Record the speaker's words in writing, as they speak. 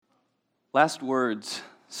Last words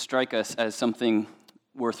strike us as something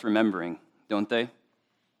worth remembering, don't they?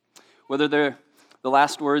 Whether they're the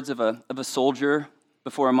last words of a soldier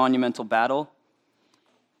before a monumental battle,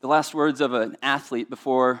 the last words of an athlete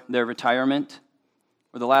before their retirement,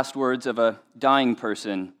 or the last words of a dying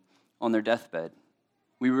person on their deathbed.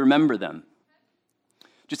 We remember them.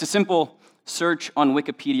 Just a simple search on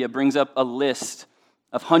Wikipedia brings up a list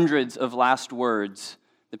of hundreds of last words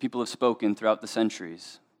that people have spoken throughout the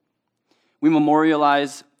centuries. We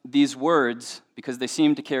memorialize these words because they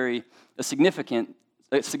seem to carry a significance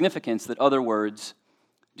that other words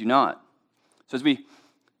do not. So as we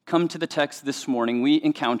come to the text this morning, we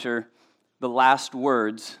encounter the last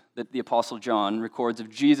words that the Apostle John records of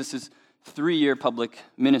Jesus' 3-year public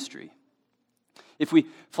ministry. If we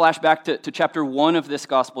flash back to chapter 1 of this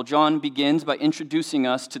gospel, John begins by introducing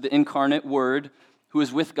us to the incarnate Word who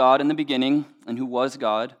was with God in the beginning and who was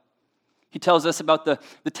God. He tells us about the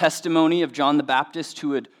testimony of John the Baptist who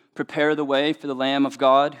would prepare the way for the Lamb of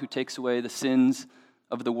God who takes away the sins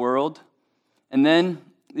of the world. And then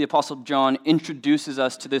the Apostle John introduces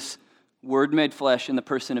us to this Word made flesh in the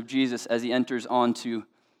person of Jesus as he enters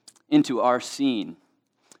into our scene.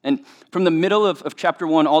 And from the middle of chapter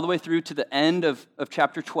 1 all the way through to the end of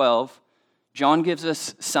chapter 12, John gives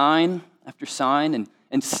us sign after sign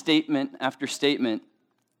and statement after statement,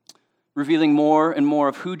 revealing more and more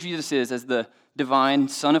of who Jesus is as the divine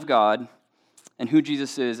Son of God and who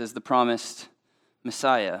Jesus is as the promised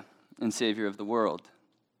Messiah and Savior of the world.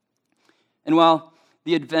 And while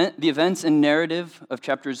the events and narrative of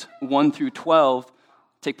chapters 1 through 12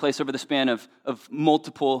 take place over the span of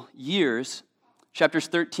multiple years, chapters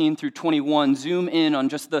 13 through 21 zoom in on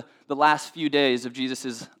just the last few days of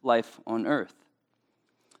Jesus' life on earth.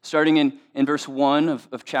 Starting in verse 1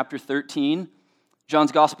 of chapter 13,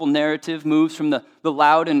 John's gospel narrative moves from the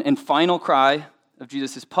loud and final cry of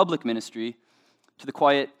Jesus' public ministry to the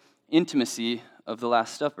quiet intimacy of the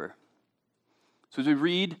Last Supper. So as we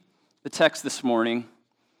read the text this morning,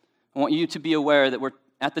 I want you to be aware that we're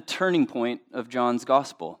at the turning point of John's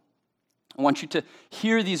gospel. I want you to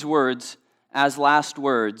hear these words as last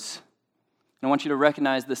words, and I want you to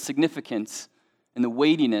recognize the significance and the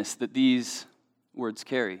weightiness that these words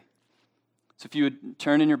carry. So if you would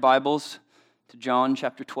turn in your Bibles to John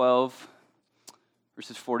chapter 12,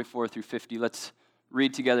 verses 44 through 50, let's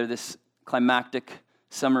read together this climactic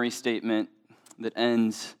summary statement that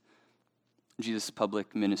ends Jesus'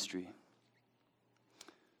 public ministry.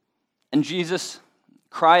 And Jesus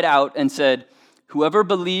cried out and said, "Whoever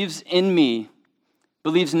believes in me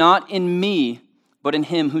believes not in me, but in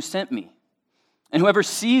him who sent me. And whoever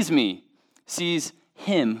sees me sees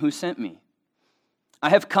him who sent me. I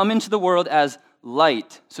have come into the world as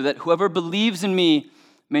light, so that whoever believes in me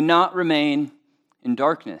may not remain in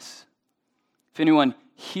darkness. If anyone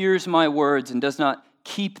hears my words and does not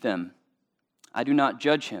keep them, I do not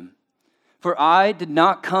judge him. For I did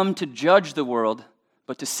not come to judge the world,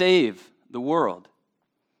 but to save the world.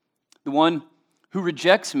 The one who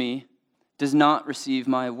rejects me does not receive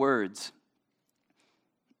my words."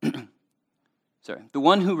 The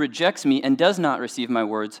one who rejects me and does not receive my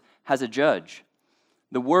words has a judge.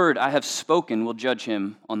 The word I have spoken will judge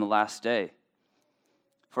him on the last day.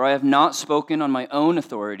 For I have not spoken on my own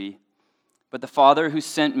authority, but the Father who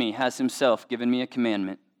sent me has himself given me a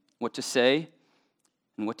commandment, what to say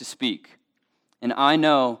and what to speak. And I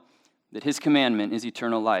know that his commandment is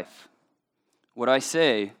eternal life. What I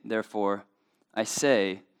say, therefore, I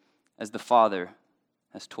say as the Father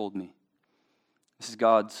has told me. This is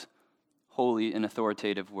God's holy and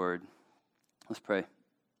authoritative word. Let's pray.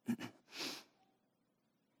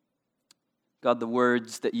 God, the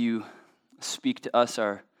words that you speak to us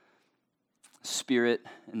are spirit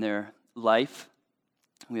and their life.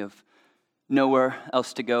 We have nowhere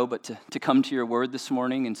else to go but to come to your word this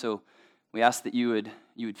morning, and so we ask that you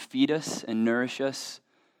would feed us and nourish us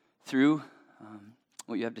through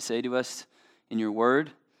what you have to say to us in your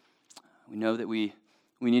word. We know that we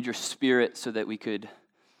need your spirit so that we could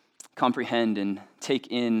comprehend and take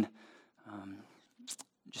in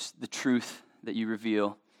just the truth that you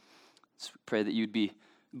reveal. So we pray that you'd be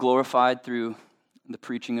glorified through the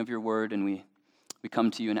preaching of your word, and we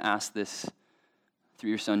come to you and ask this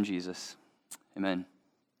through your Son, Jesus. Amen.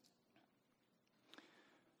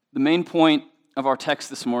 The main point of our text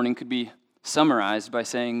this morning could be summarized by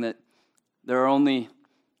saying that there are only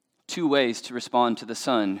two ways to respond to the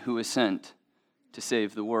Son who is sent to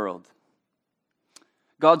save the world.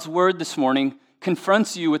 God's word this morning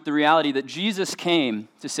confronts you with the reality that Jesus came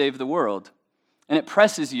to save the world, and it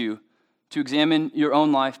presses you to examine your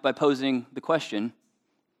own life by posing the question,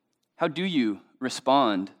 how do you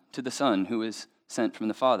respond to the Son who is sent from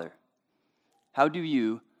the Father? how do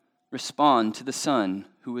you respond to the Son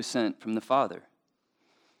who was sent from the Father?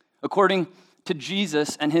 According to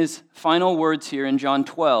Jesus and his final words here in John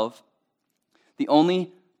 12, the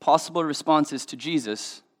only possible responses to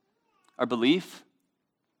Jesus are belief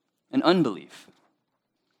and unbelief.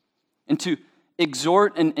 And to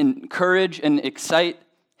exhort and encourage and excite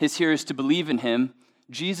his hearers to believe in him,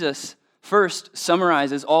 Jesus first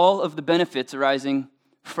summarizes all of the benefits arising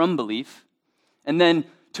from belief, and then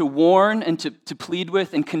to warn and to plead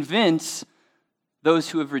with and convince those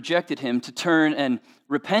who have rejected him to turn and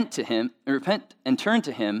repent and turn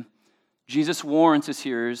to him, Jesus warns his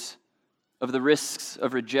hearers of the risks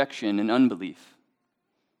of rejection and unbelief,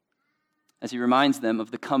 as he reminds them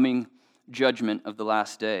of the coming judgment of the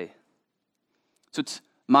last day. So it's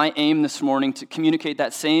my aim this morning to communicate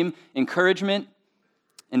that same encouragement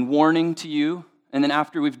and warning to you. And then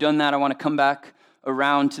after we've done that, I want to come back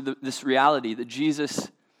around to this reality that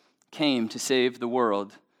Jesus came to save the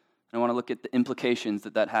world. And I want to look at the implications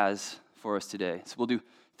that has for us today. So we'll do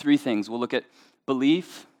three things. We'll look at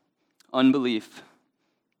belief, unbelief,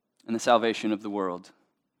 and the salvation of the world.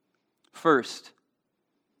 First,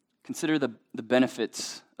 consider the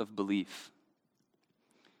benefits of belief.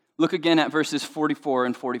 Look again at verses 44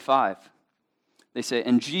 and 45. They say,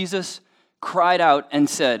 "And Jesus cried out and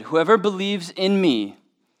said, 'Whoever believes in me,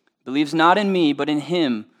 believes not in me, but in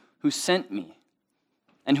him who sent me.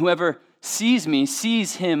 And whoever sees me,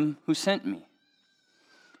 sees him who sent me.'"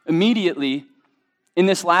 Immediately, in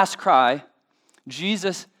this last cry,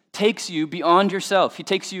 Jesus takes you beyond yourself. He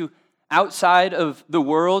takes you outside of the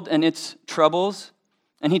world and its troubles,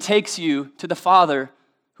 and he takes you to the Father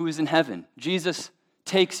who is in heaven. Jesus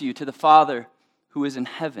takes you to the Father who is in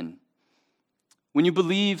heaven. When you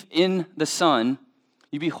believe in the Son,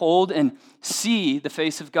 you behold and see the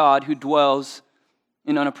face of God who dwells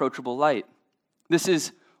in unapproachable light. This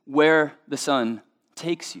is where the Son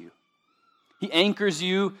takes you. He anchors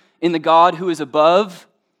you in the God who is above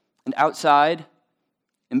and outside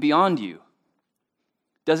and beyond you.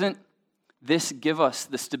 Doesn't this give us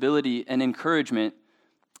the stability and encouragement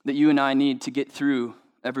that you and I need to get through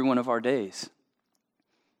every one of our days?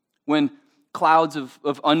 When clouds of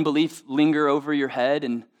unbelief linger over your head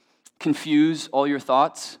and confuse all your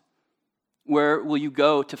thoughts, where will you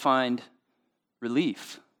go to find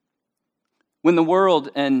relief? When the world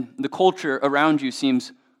and the culture around you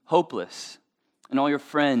seems hopeless and all your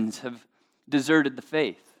friends have deserted the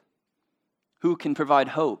faith, who can provide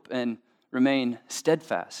hope and remain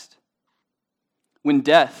steadfast? When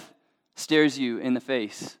death stares you in the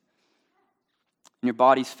face and your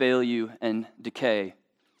bodies fail you and decay,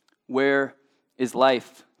 where is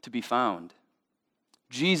life to be found?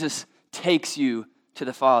 Jesus takes you to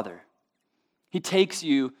the Father. He takes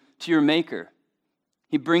you to your Maker.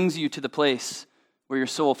 He brings you to the place where your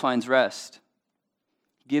soul finds rest.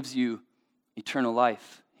 He gives you eternal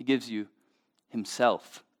life. He gives you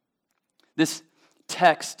himself. This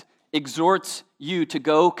text exhorts you to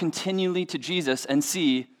go continually to Jesus and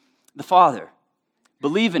see the Father.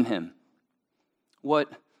 Believe in him.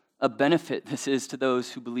 What a benefit this is to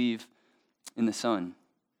those who believe in the Son.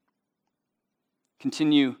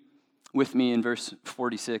 Continue with me in verse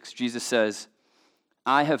 46. Jesus says,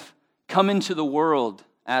 "I have come into the world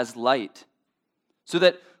as light, so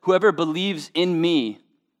that whoever believes in me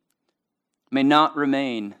may not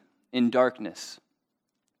remain in darkness."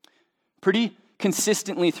 Pretty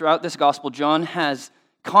consistently throughout this gospel, John has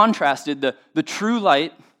contrasted the true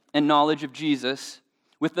light and knowledge of Jesus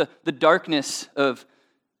with the darkness of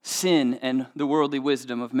sin and the worldly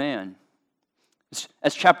wisdom of man.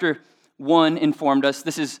 As chapter 1 informed us,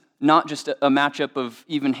 this is not just a matchup of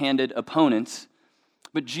even-handed opponents,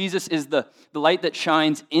 but Jesus is the light that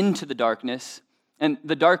shines into the darkness, and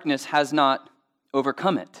the darkness has not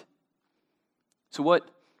overcome it. So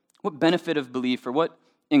what benefit of belief or what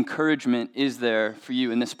encouragement is there for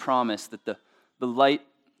you in this promise that the light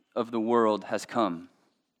of the world has come?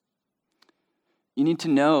 You need to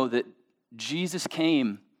know that Jesus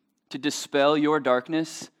came to dispel your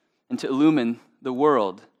darkness and to illumine the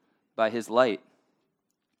world by his light.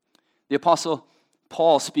 The Apostle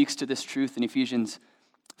Paul speaks to this truth in Ephesians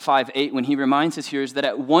 5:8 when he reminds his hearers that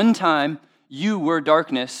at one time you were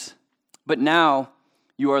darkness, but now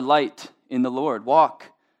you are light in the Lord.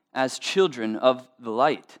 Walk as children of the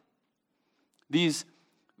light. These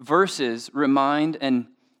verses remind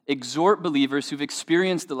and exhort believers who've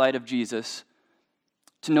experienced the light of Jesus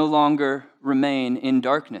to no longer remain in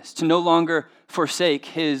darkness, to no longer forsake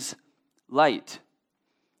his light.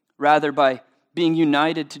 Rather, by being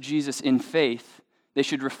united to Jesus in faith, they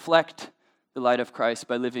should reflect the light of Christ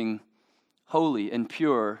by living holy and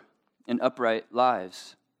pure and upright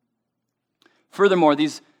lives. Furthermore,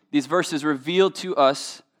 these verses reveal to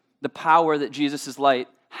us the power that Jesus' light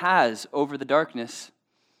has over the darkness.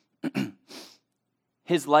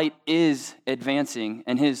 His light is advancing,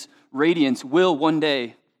 and his radiance will one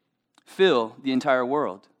day fill the entire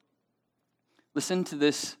world. Listen to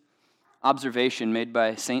this observation made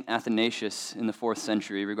by St. Athanasius in the 4th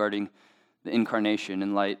century regarding the incarnation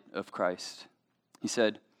and light of Christ. He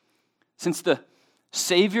said, "Since the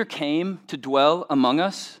Savior came to dwell among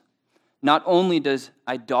us, not only does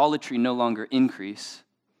idolatry no longer increase,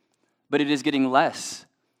 but it is getting less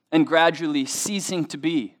and gradually ceasing to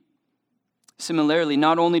be. Similarly,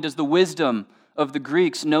 not only does the wisdom of the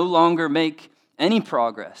Greeks no longer make any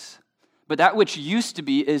progress, but that which used to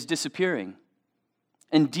be is disappearing.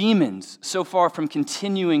 And demons, so far from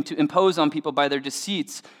continuing to impose on people by their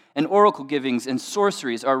deceits and oracle givings and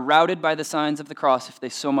sorceries, are routed by the signs of the cross if they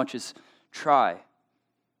so much as try.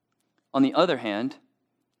 On the other hand,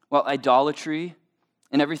 while idolatry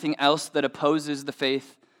and everything else that opposes the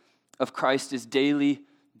faith of Christ is daily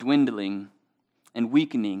dwindling and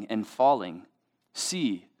weakening and falling,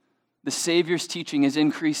 see, the Savior's teaching is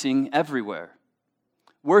increasing everywhere.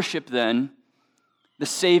 Worship, then, the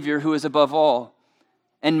Savior who is above all,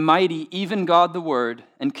 and mighty, even God the Word,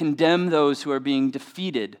 and condemn those who are being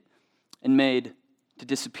defeated and made to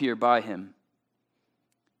disappear by him.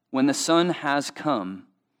 When the sun has come,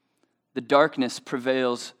 the darkness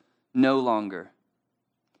prevails no longer.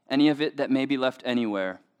 Any of it that may be left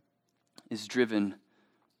anywhere is driven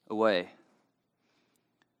away."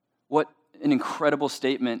 What an incredible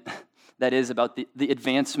statement that is about the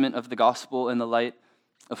advancement of the gospel and the light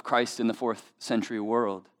of Christ in the 4th century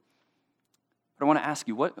world. But I want to ask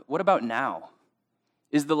you, what about now?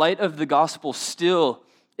 Is the light of the gospel still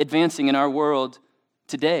advancing in our world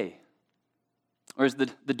today? Or is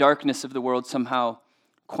the darkness of the world somehow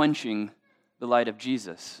quenching the light of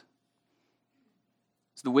Jesus?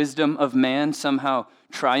 Is the wisdom of man somehow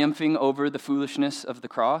triumphing over the foolishness of the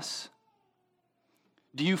cross?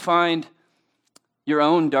 Do you find your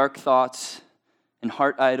own dark thoughts and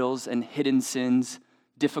heart idols and hidden sins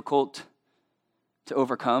difficult to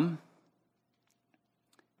overcome?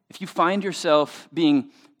 If you find yourself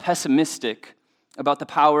being pessimistic about the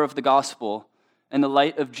power of the gospel and the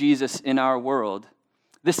light of Jesus in our world,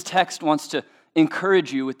 this text wants to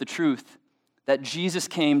encourage you with the truth that Jesus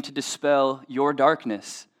came to dispel your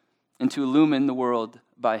darkness and to illumine the world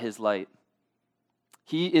by his light.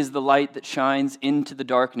 He is the light that shines into the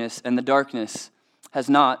darkness, and the darkness has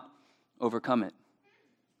not overcome it.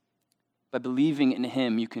 By believing in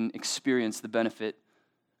him, you can experience the benefit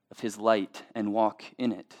of his light and walk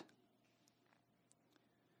in it.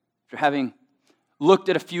 After having looked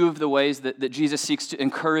at a few of the ways that Jesus seeks to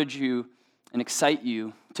encourage you and excite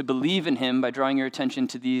you to believe in him by drawing your attention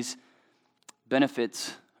to these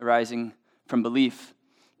benefits arising from belief,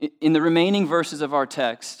 in the remaining verses of our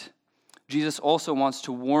text, Jesus also wants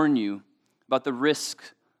to warn you about the risk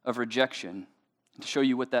of rejection, to show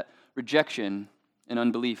you what that rejection and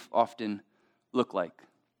unbelief often look like.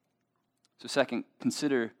 So second,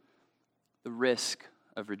 consider the risk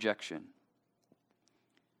of rejection.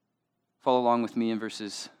 Follow along with me in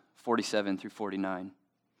verses 47 through 49.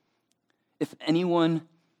 "If anyone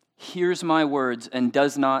hears my words and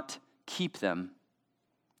does not keep them,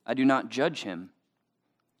 I do not judge him.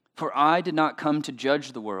 For I did not come to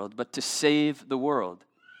judge the world, but to save the world.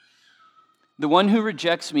 The one who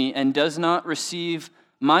rejects me and does not receive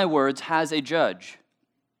my words has a judge.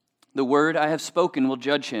 The word I have spoken will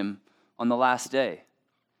judge him on the last day.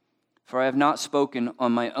 For I have not spoken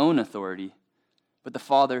on my own authority, but the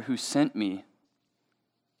Father who sent me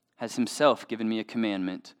has himself given me a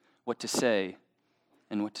commandment, what to say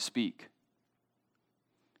and what to speak."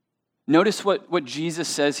 Notice what Jesus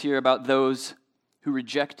says here about those who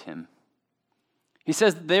reject him. He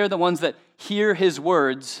says that they are the ones that hear his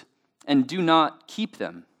words and do not keep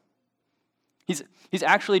them. He's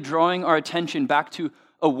actually drawing our attention back to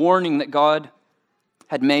a warning that God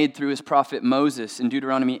had made through his prophet Moses in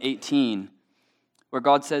Deuteronomy 18, where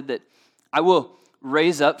God said that, "I will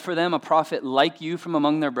raise up for them a prophet like you from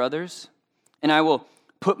among their brothers, and I will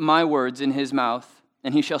put my words in his mouth,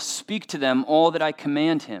 and he shall speak to them all that I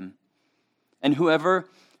command him. And whoever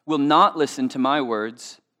will not listen to my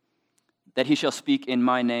words that he shall speak in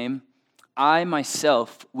my name, I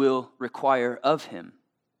myself will require of him."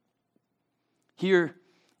 Here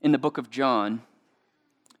in the book of John,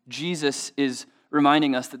 Jesus is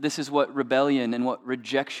reminding us that this is what rebellion and what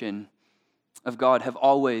rejection of God have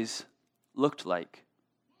always looked like.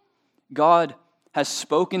 God has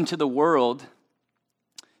spoken to the world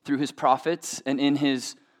through his prophets and in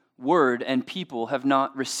his word, and people have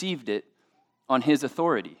not received it on his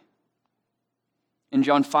authority. In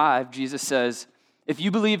John 5, Jesus says, "If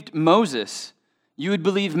you believed Moses, you would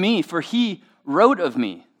believe me, for he wrote of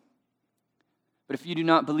me. But if you do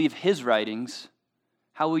not believe his writings,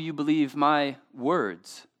 how will you believe my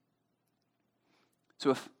words?"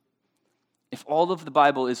 So if all of the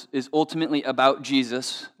Bible is ultimately about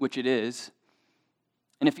Jesus, which it is,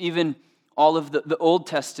 and if even all of the Old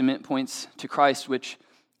Testament points to Christ, which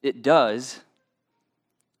it does,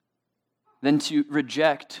 then to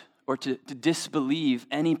reject or to disbelieve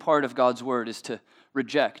any part of God's word is to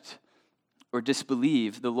reject or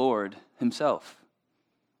disbelieve the Lord himself.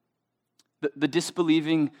 The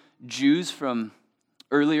disbelieving Jews from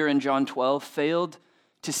earlier in John 12 failed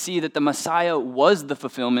to see that the Messiah was the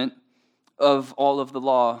fulfillment of all of the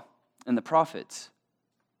law and the prophets.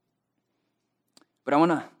 But I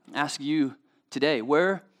want to ask you today,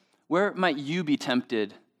 where might you be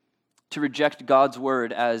tempted to reject God's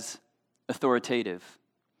word as authoritative?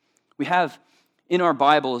 We have in our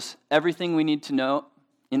Bibles everything we need to know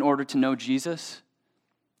in order to know Jesus,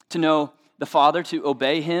 to know the Father, to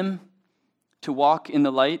obey him, to walk in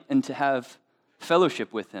the light, and to have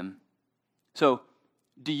fellowship with him. So,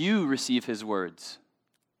 do you receive his words?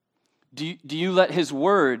 Do you let his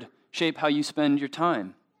word shape how you spend your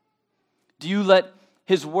time? Do you let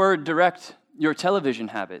his word direct your television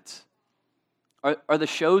habits? Are the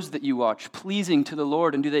shows that you watch pleasing to the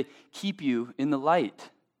Lord, and do they keep you in the light?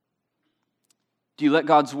 Do you let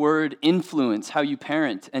God's word influence how you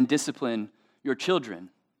parent and discipline your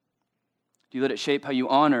children? Do you let it shape how you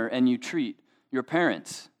honor and you treat your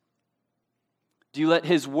parents? Do you let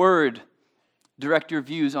his word direct your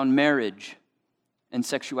views on marriage and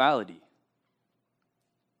sexuality?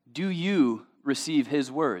 Do you receive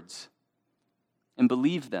his words and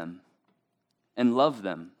believe them and love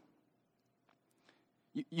them?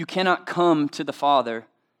 You cannot come to the Father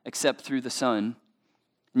except through the Son,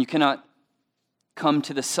 and you cannot come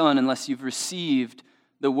to the Son unless you've received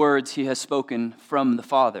the words he has spoken from the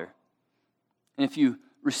Father. And if you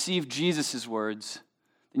receive Jesus' words,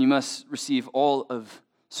 then you must receive all of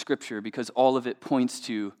Scripture, because all of it points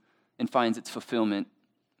to and finds its fulfillment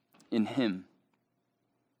in him.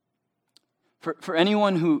 For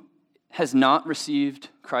anyone who has not received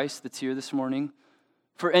Christ that's here this morning,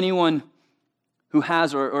 for anyone who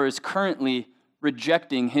has or is currently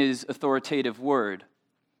rejecting his authoritative word,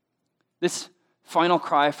 this final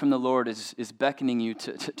cry from the Lord is beckoning you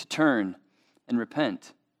to turn and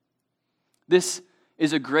repent. This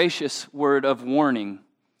is a gracious word of warning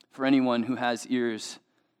for anyone who has ears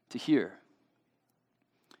to hear.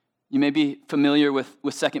 You may be familiar with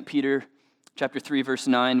 2 Peter chapter 3, verse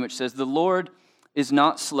 9, which says, "The Lord is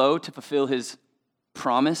not slow to fulfill his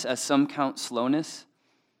promise, as some count slowness,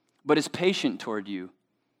 but is patient toward you,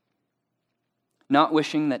 not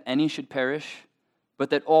wishing that any should perish, but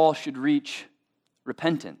that all should reach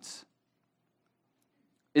repentance."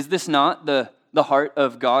 Is this not the heart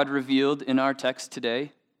of God revealed in our text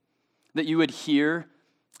today? That you would hear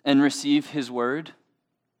and receive his word?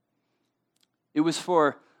 It was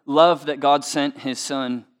for love that God sent his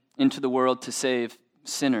Son into the world to save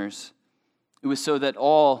sinners. It was so that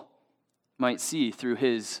all might see through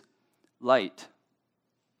his light.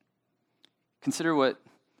 Consider what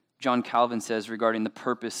John Calvin says regarding the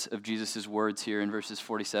purpose of Jesus' words here in verses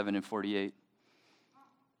 47 and 48.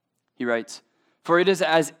 He writes, "For it is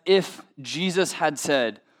as if Jesus had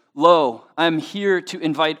said, 'Lo, I am here to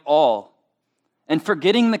invite all. And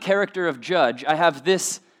forgetting the character of judge, I have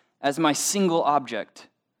this as my single object,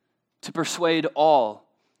 to persuade all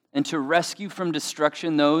and to rescue from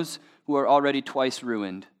destruction those who are already twice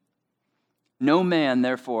ruined. No man,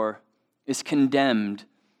 therefore, is condemned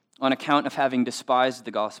on account of having despised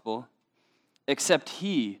the gospel, except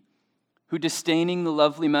he who, disdaining the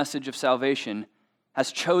lovely message of salvation,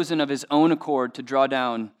 has chosen of his own accord to draw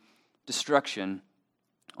down destruction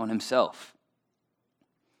on himself."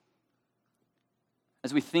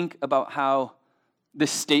 As we think about how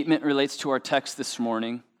this statement relates to our text this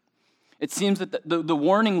morning, it seems that the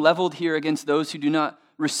warning leveled here against those who do not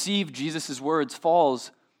receive Jesus' words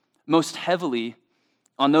falls most heavily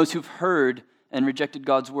on those who've heard and rejected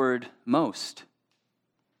God's word most.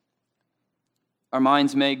 Our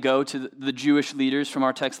minds may go to the Jewish leaders from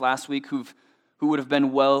our text last week who would have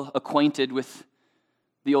been well acquainted with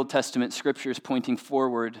the Old Testament scriptures pointing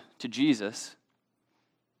forward to Jesus.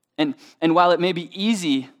 And while it may be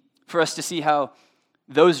easy for us to see how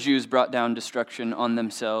those Jews brought down destruction on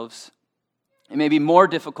themselves, it may be more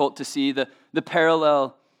difficult to see the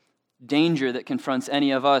parallel danger that confronts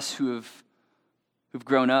any of us who've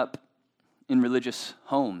grown up in religious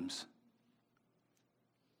homes.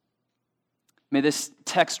 May this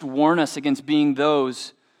text warn us against being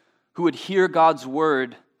those who who would hear God's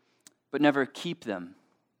word but never keep them.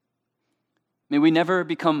 May we never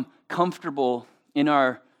become comfortable in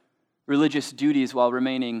our religious duties while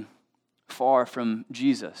remaining far from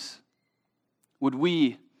Jesus. Would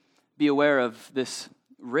we be aware of this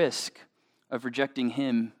risk of rejecting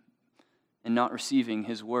him and not receiving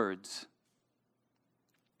his words?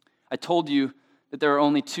 I told you that there are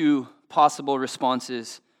only two possible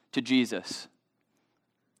responses to Jesus.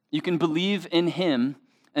 You can believe in him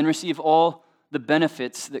and receive all the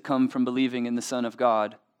benefits that come from believing in the Son of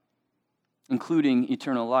God, including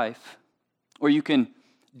eternal life, or you can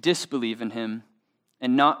disbelieve in him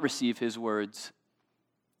and not receive his words,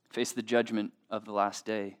 face the judgment of the last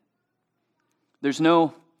day. There's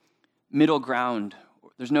no middle ground.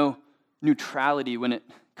 There's no neutrality when it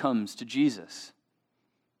comes to Jesus.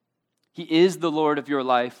 He is the Lord of your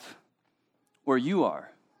life, or you are.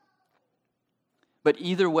 But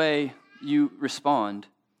either way you respond,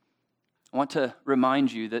 I want to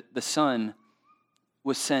remind you that the Son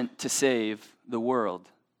was sent to save the world.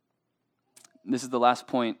 This is the last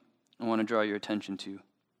point I want to draw your attention to.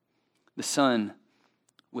 The Son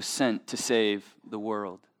was sent to save the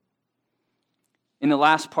world. In the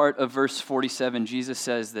last part of verse 47, Jesus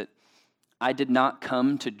says that I did not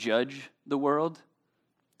come to judge the world,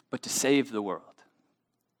 but to save the world.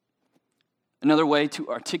 Another way to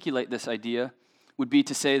articulate this idea would be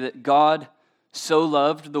to say that God so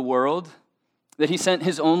loved the world that he sent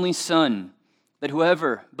his only Son, that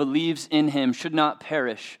whoever believes in him should not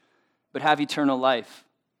perish, but have eternal life.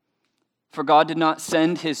 For God did not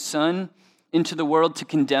send his Son into the world to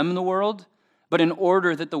condemn the world, but in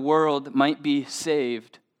order that the world might be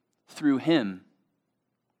saved through him.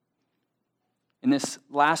 In this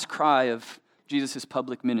last cry of Jesus'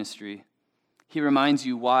 public ministry, he reminds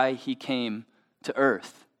you why he came to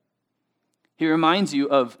earth. He reminds you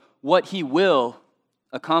of what he will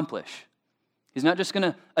accomplish. He's not just going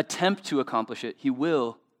to attempt to accomplish it, he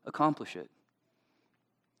will accomplish it.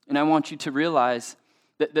 And I want you to realize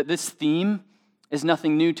that this theme is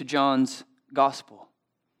nothing new to John's gospel.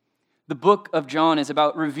 The book of John is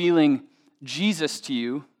about revealing Jesus to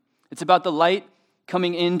you. It's about the light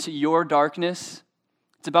coming into your darkness.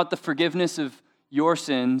 It's about the forgiveness of your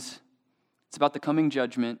sins. It's about the coming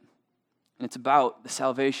judgment. And it's about the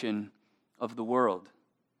salvation of the world.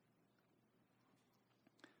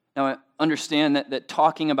 Now, I understand that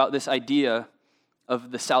talking about this idea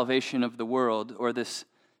of the salvation of the world, or this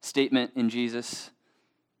statement in Jesus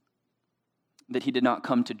that he did not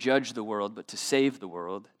come to judge the world, but to save the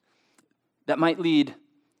world, that might lead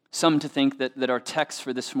some to think that our text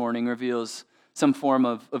for this morning reveals some form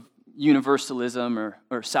of universalism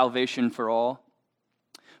or salvation for all.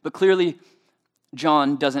 But clearly,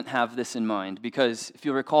 John doesn't have this in mind, because if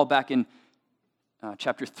you'll recall back in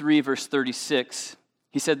chapter 3, verse 36,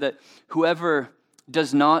 he said that whoever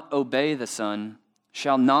does not obey the Son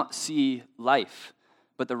shall not see life,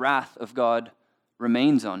 but the wrath of God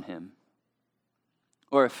remains on him.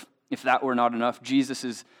 Or if that were not enough,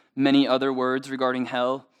 Jesus' many other words regarding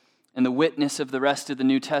hell and the witness of the rest of the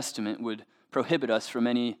New Testament would prohibit us from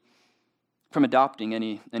adopting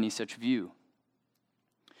any such view.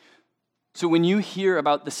 So when you hear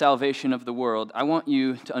about the salvation of the world, I want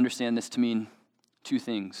you to understand this to mean two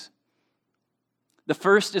things. The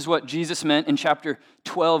first is what Jesus meant in chapter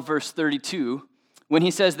 12, verse 32, when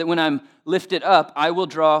he says that when I'm lifted up, I will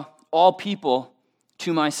draw all people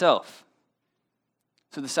to myself.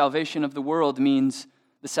 So the salvation of the world means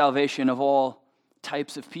the salvation of all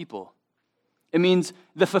types of people. It means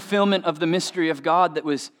the fulfillment of the mystery of God that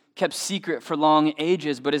was kept secret for long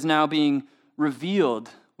ages, but is now being revealed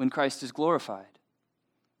when Christ is glorified.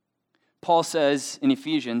 Paul says in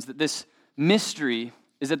Ephesians that this mystery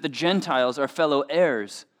is that the Gentiles are fellow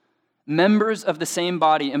heirs, members of the same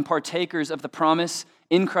body, and partakers of the promise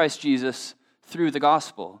in Christ Jesus through the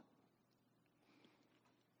gospel.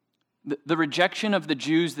 The rejection of the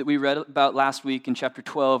Jews that we read about last week in chapter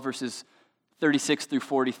 12, verses 36 through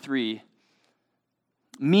 43,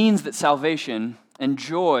 means that salvation and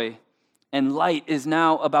joy and light is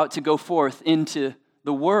now about to go forth into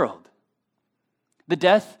the world. The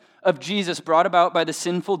death of Jesus, brought about by the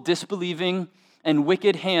sinful, disbelieving, and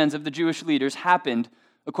wicked hands of the Jewish leaders, happened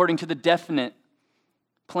according to the definite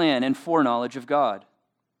plan and foreknowledge of God.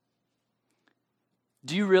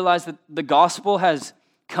 Do you realize that the gospel has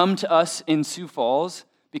come to us in Sioux Falls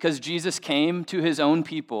because Jesus came to his own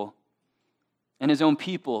people, and his own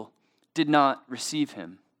people did not receive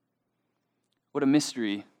him? What a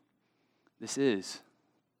mystery this is.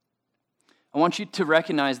 I want you to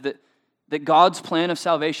recognize that God's plan of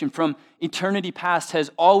salvation from eternity past has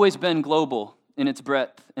always been global in its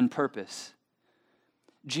breadth and purpose.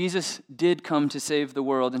 Jesus did come to save the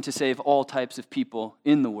world and to save all types of people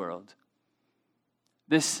in the world.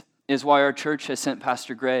 This is why our church has sent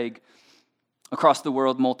Pastor Greg across the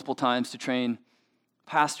world multiple times to train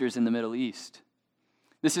pastors in the Middle East.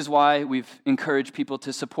 This is why we've encouraged people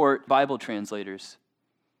to support Bible translators.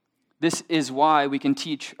 This is why we can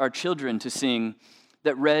teach our children to sing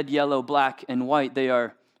that red, yellow, black, and white, they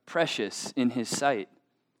are precious in his sight.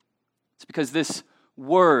 It's because this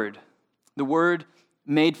word, the word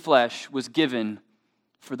made flesh, was given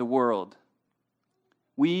for the world.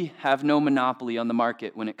 We have no monopoly on the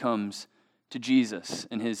market when it comes to Jesus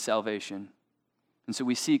and his salvation. And so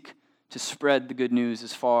we seek to spread the good news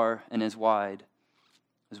as far and as wide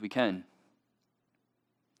as we can.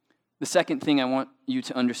 The second thing I want you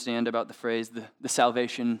to understand about the phrase, the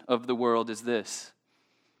salvation of the world, is this.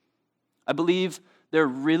 I believe there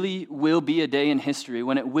really will be a day in history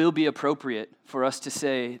when it will be appropriate for us to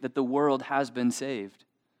say that the world has been saved.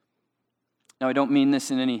 Now, I don't mean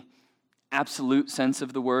this in any absolute sense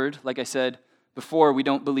of the word. Like I said before, we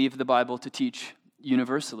don't believe the Bible to teach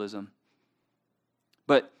universalism.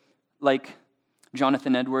 But like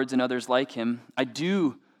Jonathan Edwards and others like him, I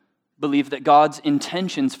do believe that God's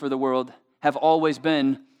intentions for the world have always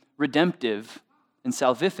been redemptive and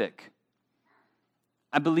salvific.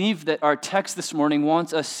 I believe that our text this morning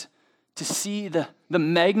wants us to see the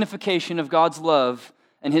magnification of God's love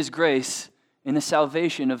and his grace in the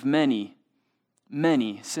salvation of many,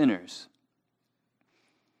 many sinners.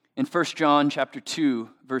 In 1 John chapter 2,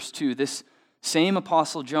 verse 2, this same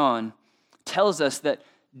Apostle John tells us that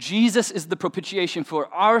Jesus is the propitiation for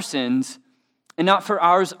our sins, and not for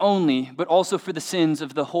ours only, but also for the sins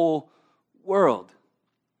of the whole world.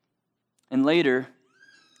 And later,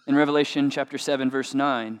 in Revelation chapter 7, verse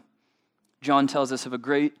 9, John tells us of a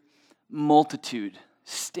great multitude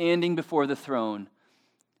standing before the throne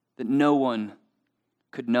that no one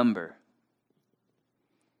could number.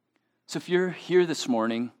 So if you're here this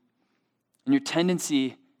morning, and your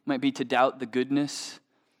tendency might be to doubt the goodness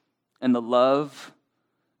and the love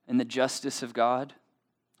and the justice of God,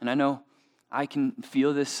 and I know I can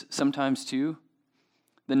feel this sometimes too,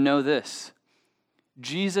 then know this.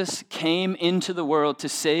 Jesus came into the world to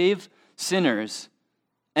save sinners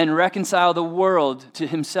and reconcile the world to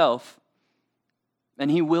himself, and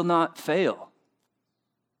he will not fail.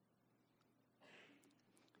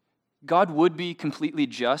 God would be completely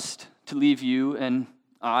just to leave you and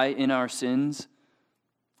I in our sins,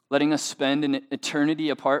 letting us spend an eternity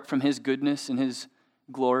apart from his goodness and his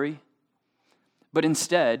glory. But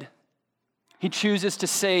instead, he chooses to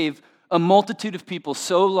save a multitude of people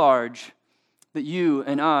so large that you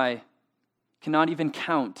and I cannot even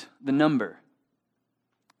count the number,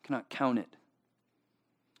 cannot count it.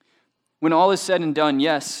 When all is said and done,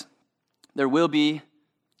 yes, there will be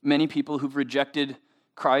many people who've rejected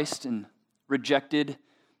Christ and rejected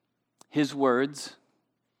his words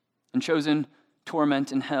and chosen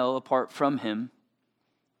torment and hell apart from him.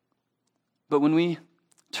 But when we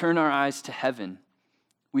turn our eyes to heaven,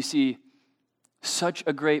 we see such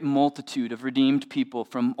a great multitude of redeemed people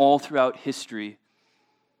from all throughout history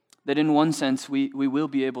that in one sense we will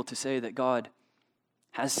be able to say that God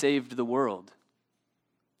has saved the world.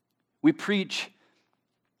 We preach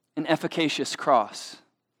an efficacious cross.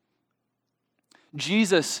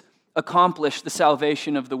 Jesus accomplished the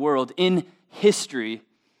salvation of the world in history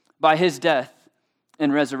by his death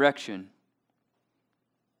and resurrection.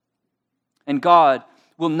 And God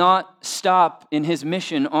will not stop in his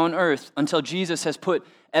mission on earth until Jesus has put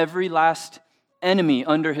every last enemy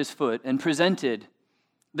under his foot and presented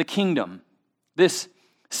the kingdom, this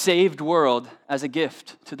saved world, as a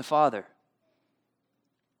gift to the Father.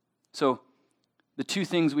 So, the two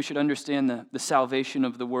things we should understand the salvation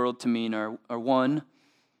of the world to mean are one,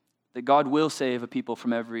 that God will save a people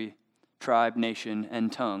from every tribe, nation,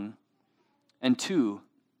 and tongue, and two,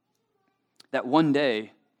 that one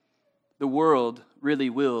day the world really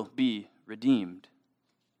will be redeemed.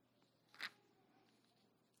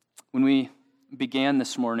 When we began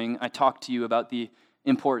this morning, I talked to you about the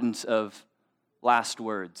importance of last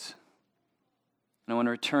words. And I want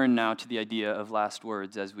to return now to the idea of last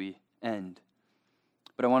words as we end.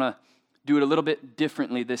 But I want to do it a little bit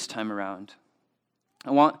differently this time around.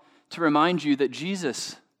 I want to remind you that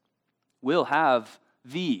Jesus will have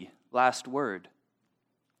the last word.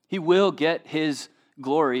 He will get his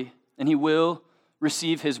glory, and he will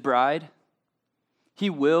receive his bride. He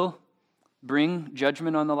will bring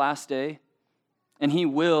judgment on the last day, and he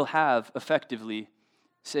will have effectively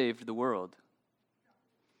saved the world.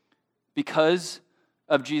 Because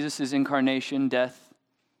of Jesus' incarnation, death,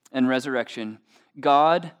 and resurrection,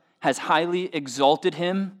 God has highly exalted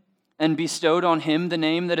him and bestowed on him the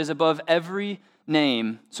name that is above every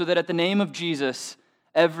name, so that at the name of Jesus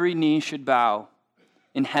every knee should bow,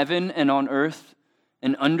 in heaven and on earth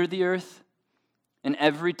and under the earth, and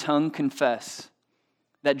every tongue confess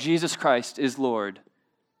that Jesus Christ is Lord,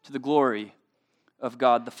 to the glory of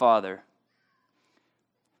God the Father.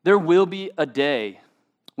 There will be a day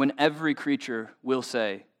when every creature will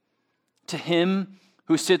say, "To him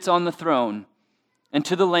who sits on the throne and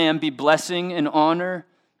to the Lamb be blessing and honor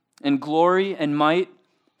and glory and might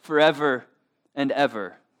forever and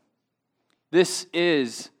ever." This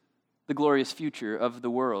is the glorious future of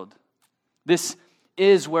the world. This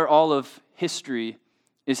is where all of history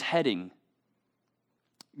is heading.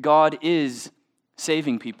 God is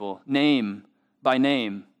saving people, name by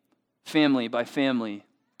name, family by family,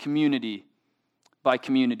 community by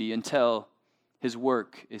community, until his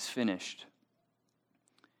work is finished.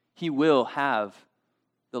 He will have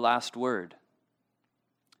the last word.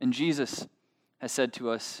 And Jesus has said to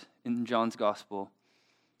us in John's gospel,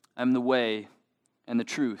 "I'm the way and the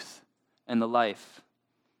truth and the life.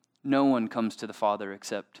 No one comes to the Father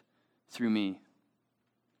except through me."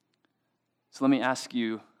 So let me ask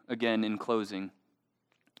you again in closing,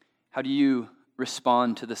 how do you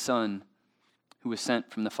respond to the Son who was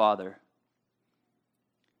sent from the Father?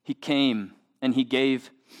 He came and he gave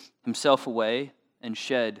himself away and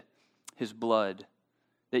shed his blood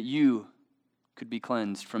that you could be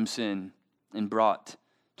cleansed from sin and brought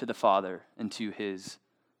to the Father and to his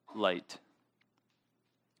light.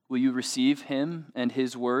 Will you receive him and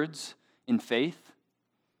his words in faith?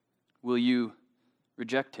 Will you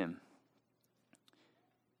reject him?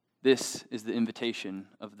 This is the invitation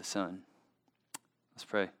of the Son. Let's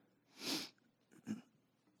pray.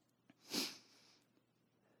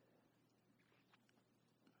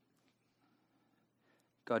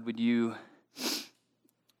 God, would you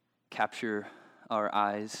capture our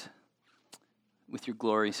eyes with your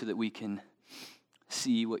glory so that we can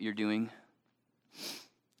see what you're doing?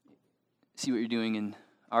 See what you're doing in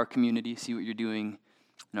our community, see what you're doing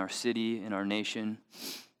in our city, in our nation.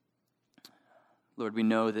 Lord, we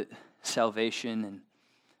know that salvation and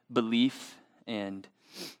belief and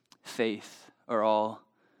faith are all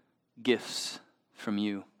gifts from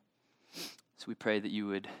you. So we pray that you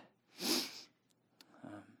would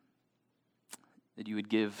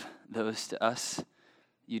give those to us,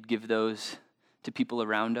 you'd give those to people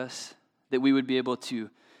around us, that we would be able to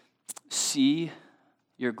see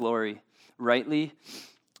your glory rightly,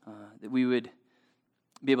 that we would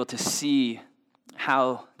be able to see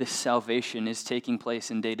how this salvation is taking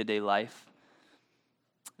place in day-to-day life.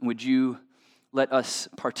 Would you let us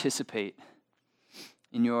participate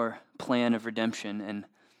in your plan of redemption and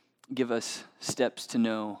give us steps to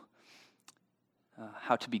know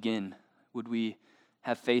how to begin? Would we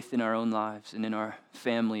have faith in our own lives and in our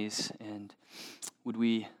families, and would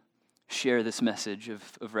we share this message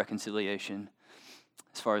of reconciliation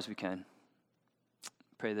as far as we can?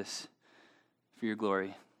 Pray this for your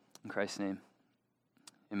glory. In Christ's name,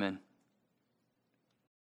 amen.